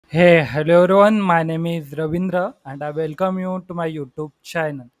Hey, hello everyone. My name is Ravindra and I welcome you to my YouTube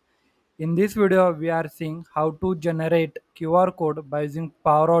channel. In this video, we are seeing how to generate QR code by using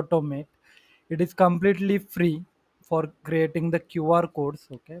Power Automate. It is completely free for creating the QR codes.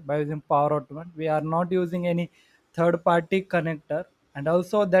 Okay, by using Power Automate, we are not using any third-party connector, and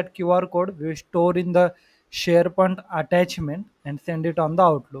also that QR code we store in the SharePoint attachment and send it on the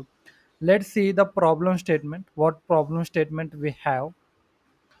Outlook. Let's see the problem statement. What problem statement we have?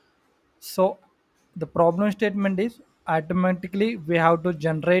 So the problem statement is automatically we have to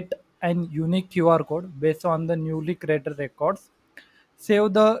generate an unique QR code based on the newly created records.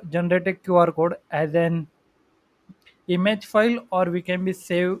 Save the generated QR code as an image file or we can be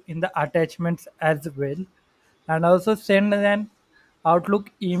saved in the attachments as well, and also send an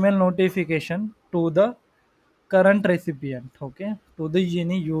Outlook email notification to the current recipient, okay, to the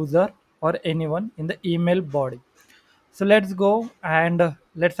any user or anyone in the email body. So let's go and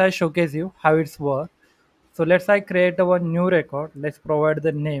let's I showcase you how it's work. So let's I create a one new record. Let's provide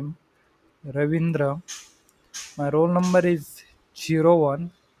the name Ravindra. My roll number is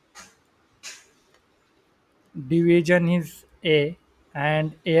 01. Division is A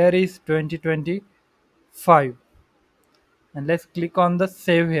and year is 2025. And let's click on the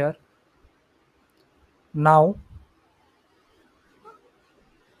save here. Now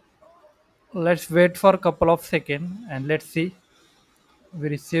let's wait for a couple of seconds and let's see we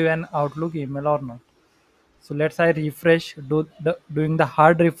receive an Outlook email or not. So let's I refresh, doing the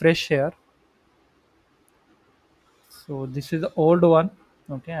hard refresh here. So this is the old one.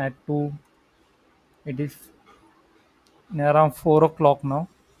 Okay, at 2, it is around 4 o'clock now.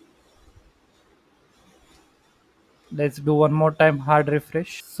 Let's do one more time hard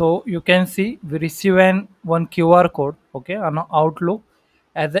refresh. So you can see we receive an one QR code, okay, on Outlook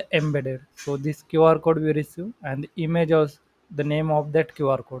as a embedded. So this QR code we receive and the image of the name of that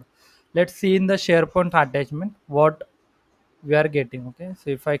QR code. Let's see in the SharePoint attachment what we are getting. Okay, so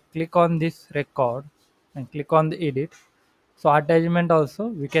if I click on this record and click on the edit, so attachment also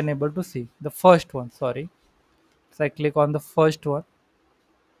we can able to see the first one. Sorry, so I click on the first one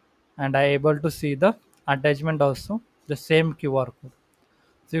and I able to see the attachment also the same QR code.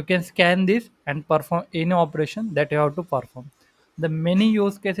 So you can scan this and perform any operation that you have to perform. The many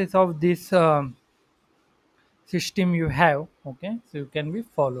use cases of this system you have, okay, so you can be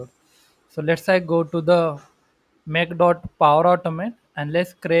followed. So let's say go to the make.power automate and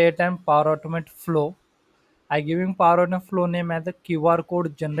let's create an power automate flow. I giving power automate flow name as a QR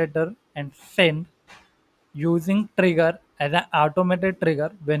code generator and send using trigger as an automated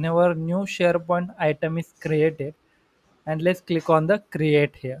trigger whenever new SharePoint item is created. And let's click on the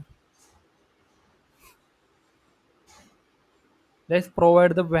create here. Let's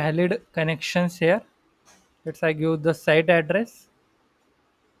provide the valid connections here. Let's I give the site address,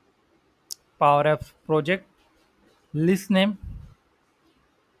 Power Apps project, list name.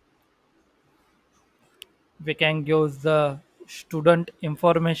 We can give the student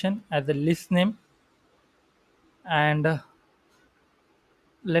information as a list name, and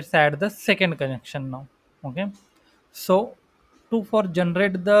let's add the second connection now. Okay, so to for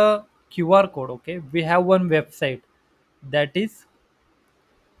generate the QR code, okay, we have one website that is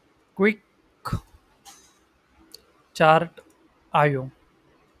quick chart io.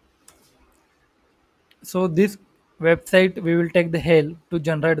 So this website we will take the help to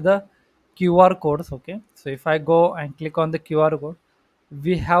generate the QR codes. Okay, so if I go and click on the QR code,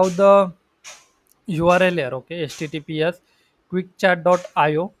 we have the URL here. Okay, https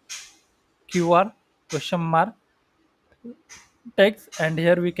quickchat.io QR question mark text, and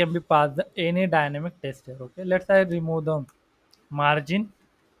here we can be passed the any dynamic text here. Okay, let's I remove the margin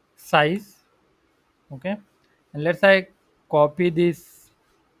size. Okay, and let's I copy this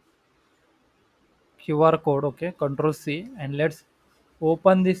QR code. Okay, control C, and let's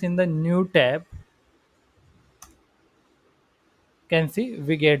open this in the new tab. Can see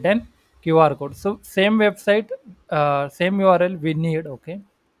we get an QR code. So same website, same URL we need. Okay,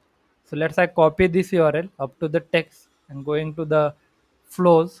 so let's I copy this URL up to the text and going to the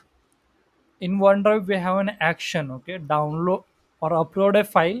flows. In OneDrive we have an action, okay, download or upload a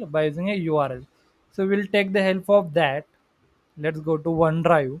file by using a URL. So we'll take the help of that. Let's go to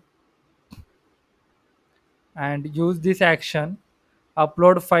OneDrive and use this action,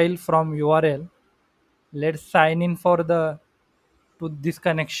 upload file from URL. Let's sign in for the to this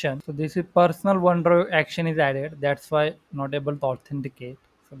connection. So this is personal OneDrive action is added. That's why not able to authenticate.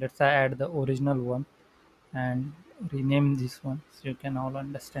 So let's add the original one and rename this one so you can all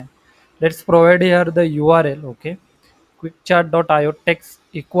understand. Let's provide here the URL. Okay, quickchat.io text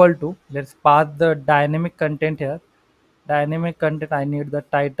equal to, let's pass the dynamic content here, Dynamic content, I need the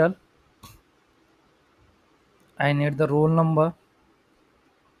title, I need the roll number,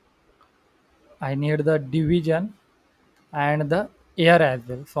 I need the division and the year as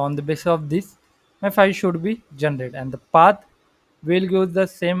well. So on the basis of this, my file should be generated, and the path will use the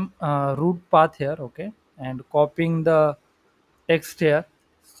same root path here, okay, and copying the text here.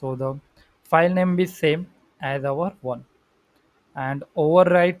 So the file name is same as our one, and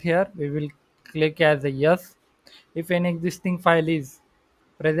overwrite here we will click as a yes. If any existing file is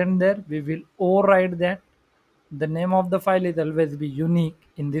present there, we will override that. The name of the file is always be unique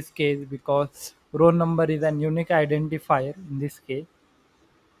in this case, because row number is an unique identifier in this case.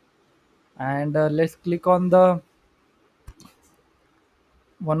 And let's click on the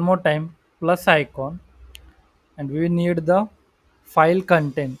one more time plus icon, and we need the file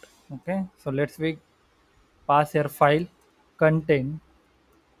content. Okay, so let's we pass here file content,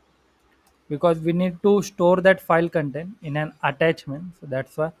 because we need to store that file content in an attachment, so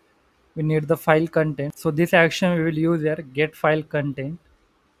that's why we need the file content. So this action we will use here, get file content.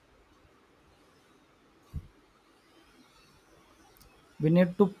 We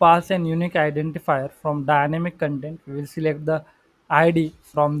need to pass an unique identifier from dynamic content. We will select the id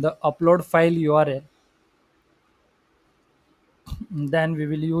from the upload file url. Then we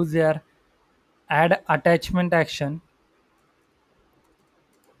will use here add attachment action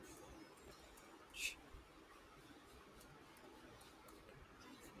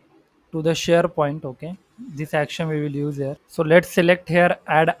to the SharePoint. Okay, this action we will use here. So let's select here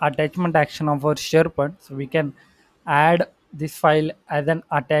add attachment action of our SharePoint. So we can add this file as an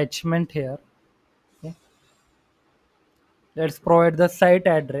attachment here. Okay, let's provide the site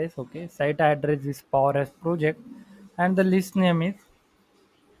address. Okay, site address is Power as project, and the list name is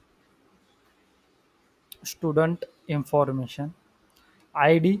student information.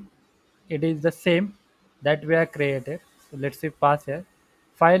 ID, it is the same that we are created. So let's see pass here.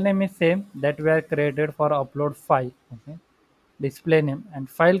 File name is same that we are created for upload file. Okay, display name and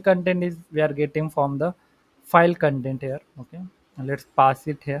file content is we are getting from the file content here. Okay, and let's pass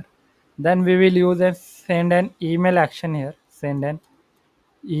it here. Then we will use a send an email action here. Send an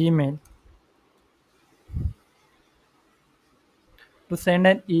email. To send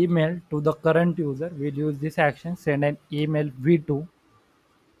an email to the current user, we'll use this action send an email v2.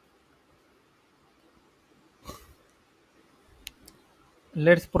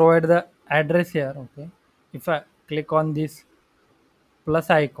 Let's provide the address here. Okay, if I click on this plus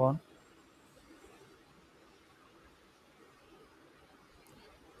icon,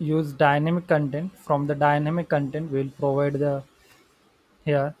 use dynamic content. From the dynamic content we'll provide the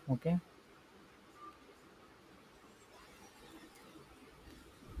here. Okay,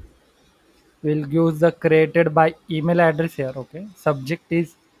 we'll use the created by email address here. Okay, subject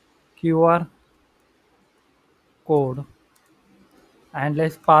is QR code, and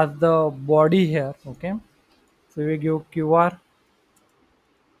let's pass the body here. Okay, so we give QR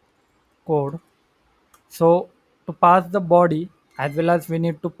code. So to pass the body as well as we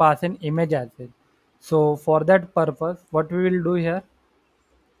need to pass an image as well. So for that purpose, what we will do here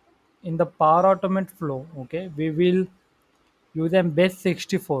in the Power Automate flow, okay, we will use a base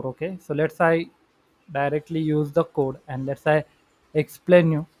 64. Okay, so let's I directly use the code and let's I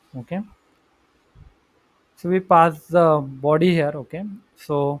explain you. Okay, so we pass the body here. Okay,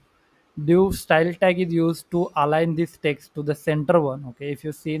 so div style tag is used to align this text to the center one. Okay, if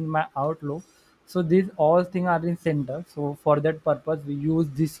you see in my outlook, so these all things are in center, so for that purpose we use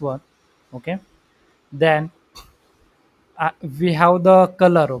this one. Okay, then we have the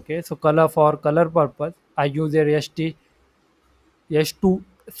color. Okay, so color, for color purpose I use a s2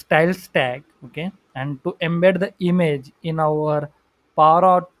 styles tag. Okay, and to embed the image in our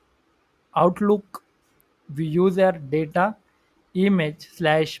outlook, we use our data image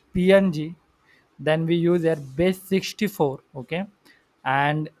slash png. Then we use our base 64. Okay,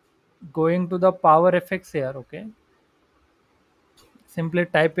 and going to the power effects here. Okay, simply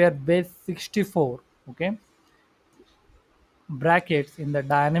type here base 64. Okay, brackets in the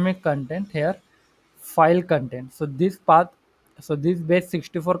dynamic content here file content. So this path, so this base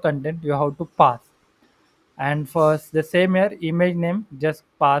 64 content you have to pass. And first the same here image name, just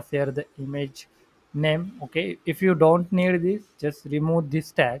pass here the image name. Okay, if you don't need this, just remove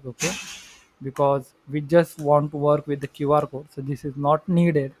this tag. Okay, because we just want to work with the QR code, so this is not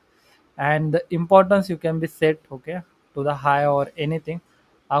needed. And the importance you can be set, okay, to the high or anything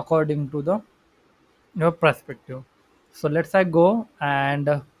according to the your perspective. So let's I go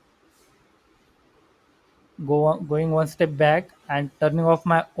and going one step back and turning off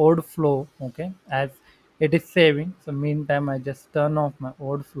my old flow. Okay, as it is saving, so meantime I just turn off my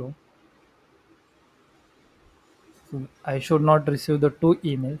old flow. So I should not receive the two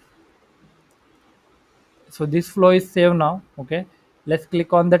emails. So this flow is saved now. Okay, let's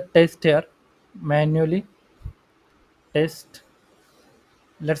click on the test here manually. Test.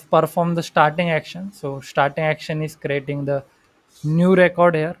 Let's perform the starting action. So starting action is creating the new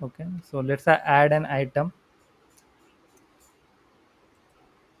record here. Okay, so let's add an item.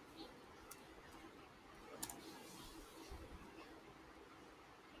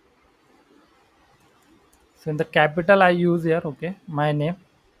 So in the capital I use here, okay, my name,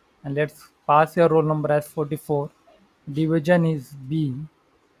 and let's pass your roll number as 44. Division is B,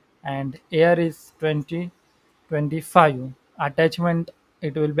 and year is 2025. Attachment,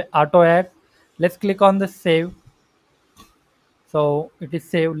 it will be auto add. Let's click on the save. So it is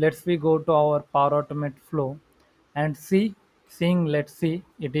saved. Let's we go to our Power Automate flow and seeing, let's see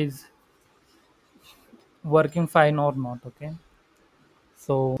it is working fine or not. Okay.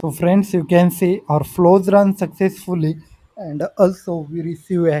 So friends, you can see our flows run successfully, and also we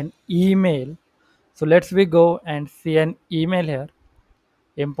receive an email. So let's we go and see an email here.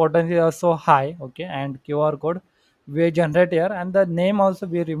 Importance is also high, okay, and QR code we generate here, and the name also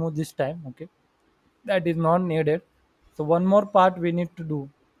we remove this time, okay. That is not needed. So one more part we need to do.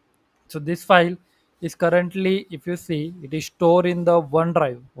 So this file is currently, if you see, it is stored in the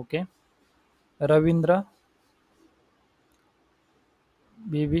OneDrive, okay. Ravindra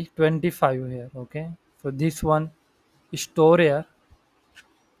BB25 here, okay. So this one is store here,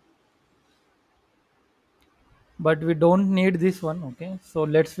 but we don't need this one, okay. So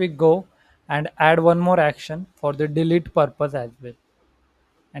let's we go and add one more action for the delete purpose as well.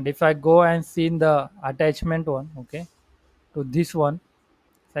 And if I go and see in the attachment one, okay, to this one,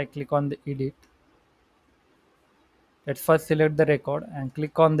 so I click on the edit. Let's first select the record and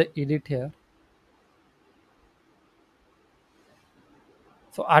click on the edit here.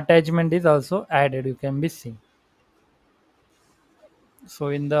 So attachment is also added, you can be seen. So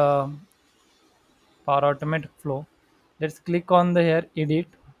in the Power Automate flow, let's click on the here edit,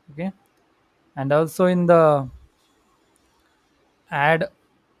 okay, and also in the add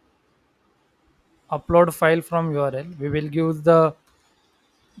upload file from URL, we will use the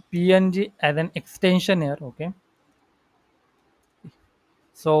PNG as an extension here, okay.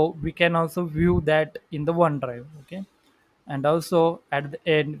 So we can also view that in the OneDrive, okay. And also at the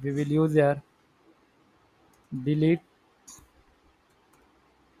end we will use here delete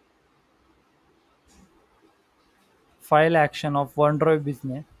file action of OneDrive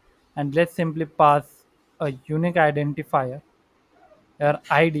business, and let's simply pass a unique identifier or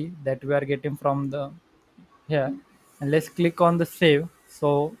ID that we are getting from the here, and let's click on the save.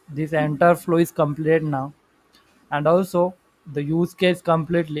 So this entire flow is completed now, and also the use case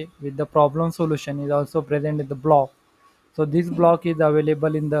completely with the problem solution is also present in the block. So this block is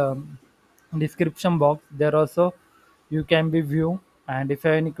available in the description box. There also you can be view, and if you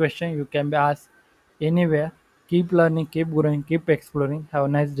have any question you can be asked anywhere. Keep learning, keep growing, keep exploring. Have a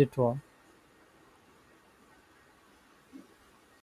nice day to all.